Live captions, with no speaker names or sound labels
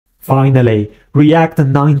Finally,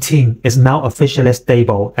 React19 is now officially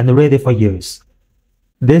stable and ready for use.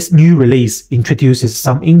 This new release introduces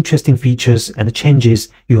some interesting features and changes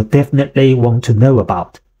you'll definitely want to know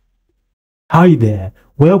about. Hi there,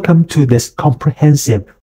 welcome to this comprehensive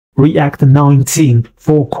React19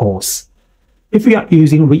 full course. If you are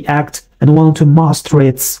using React and want to master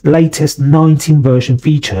its latest 19 version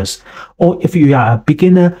features, or if you are a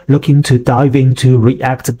beginner looking to dive into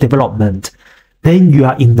React development, then you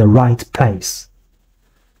are in the right place.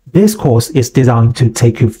 This course is designed to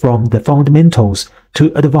take you from the fundamentals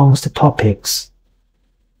to advanced topics.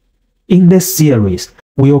 In this series,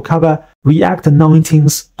 we will cover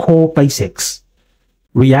React19's core basics,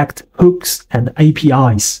 React hooks and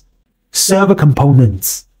APIs, server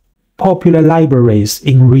components, popular libraries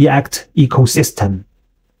in React ecosystem.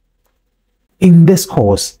 In this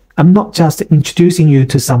course, I'm not just introducing you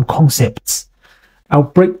to some concepts. I'll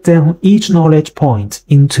break down each knowledge point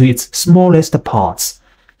into its smallest parts,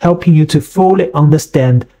 helping you to fully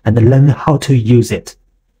understand and learn how to use it.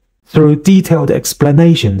 Through detailed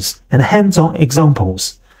explanations and hands-on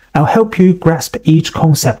examples, I'll help you grasp each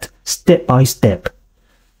concept step by step.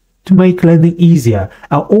 To make learning easier,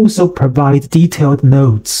 I'll also provide detailed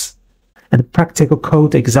notes and practical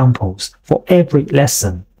code examples for every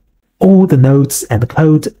lesson. All the notes and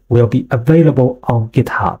code will be available on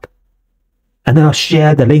GitHub, and I'll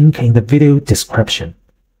share the link in the video description.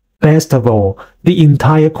 Best of all, the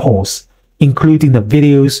entire course, including the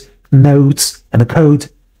videos, notes, and code,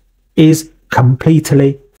 is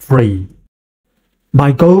completely free.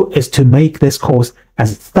 My goal is to make this course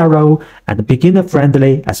as thorough and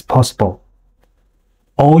beginner-friendly as possible.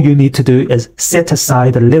 All you need to do is set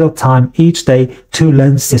aside a little time each day to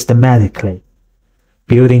learn systematically,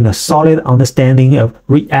 building a solid understanding of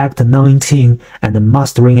React19 and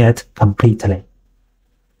mastering it completely.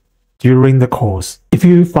 During the course, if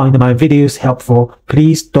you find my videos helpful,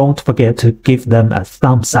 please don't forget to give them a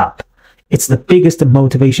thumbs up. It's the biggest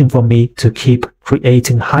motivation for me to keep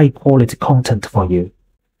creating high-quality content for you.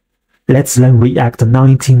 Let's learn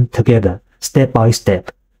React19 together, step by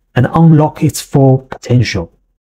step, and unlock its full potential.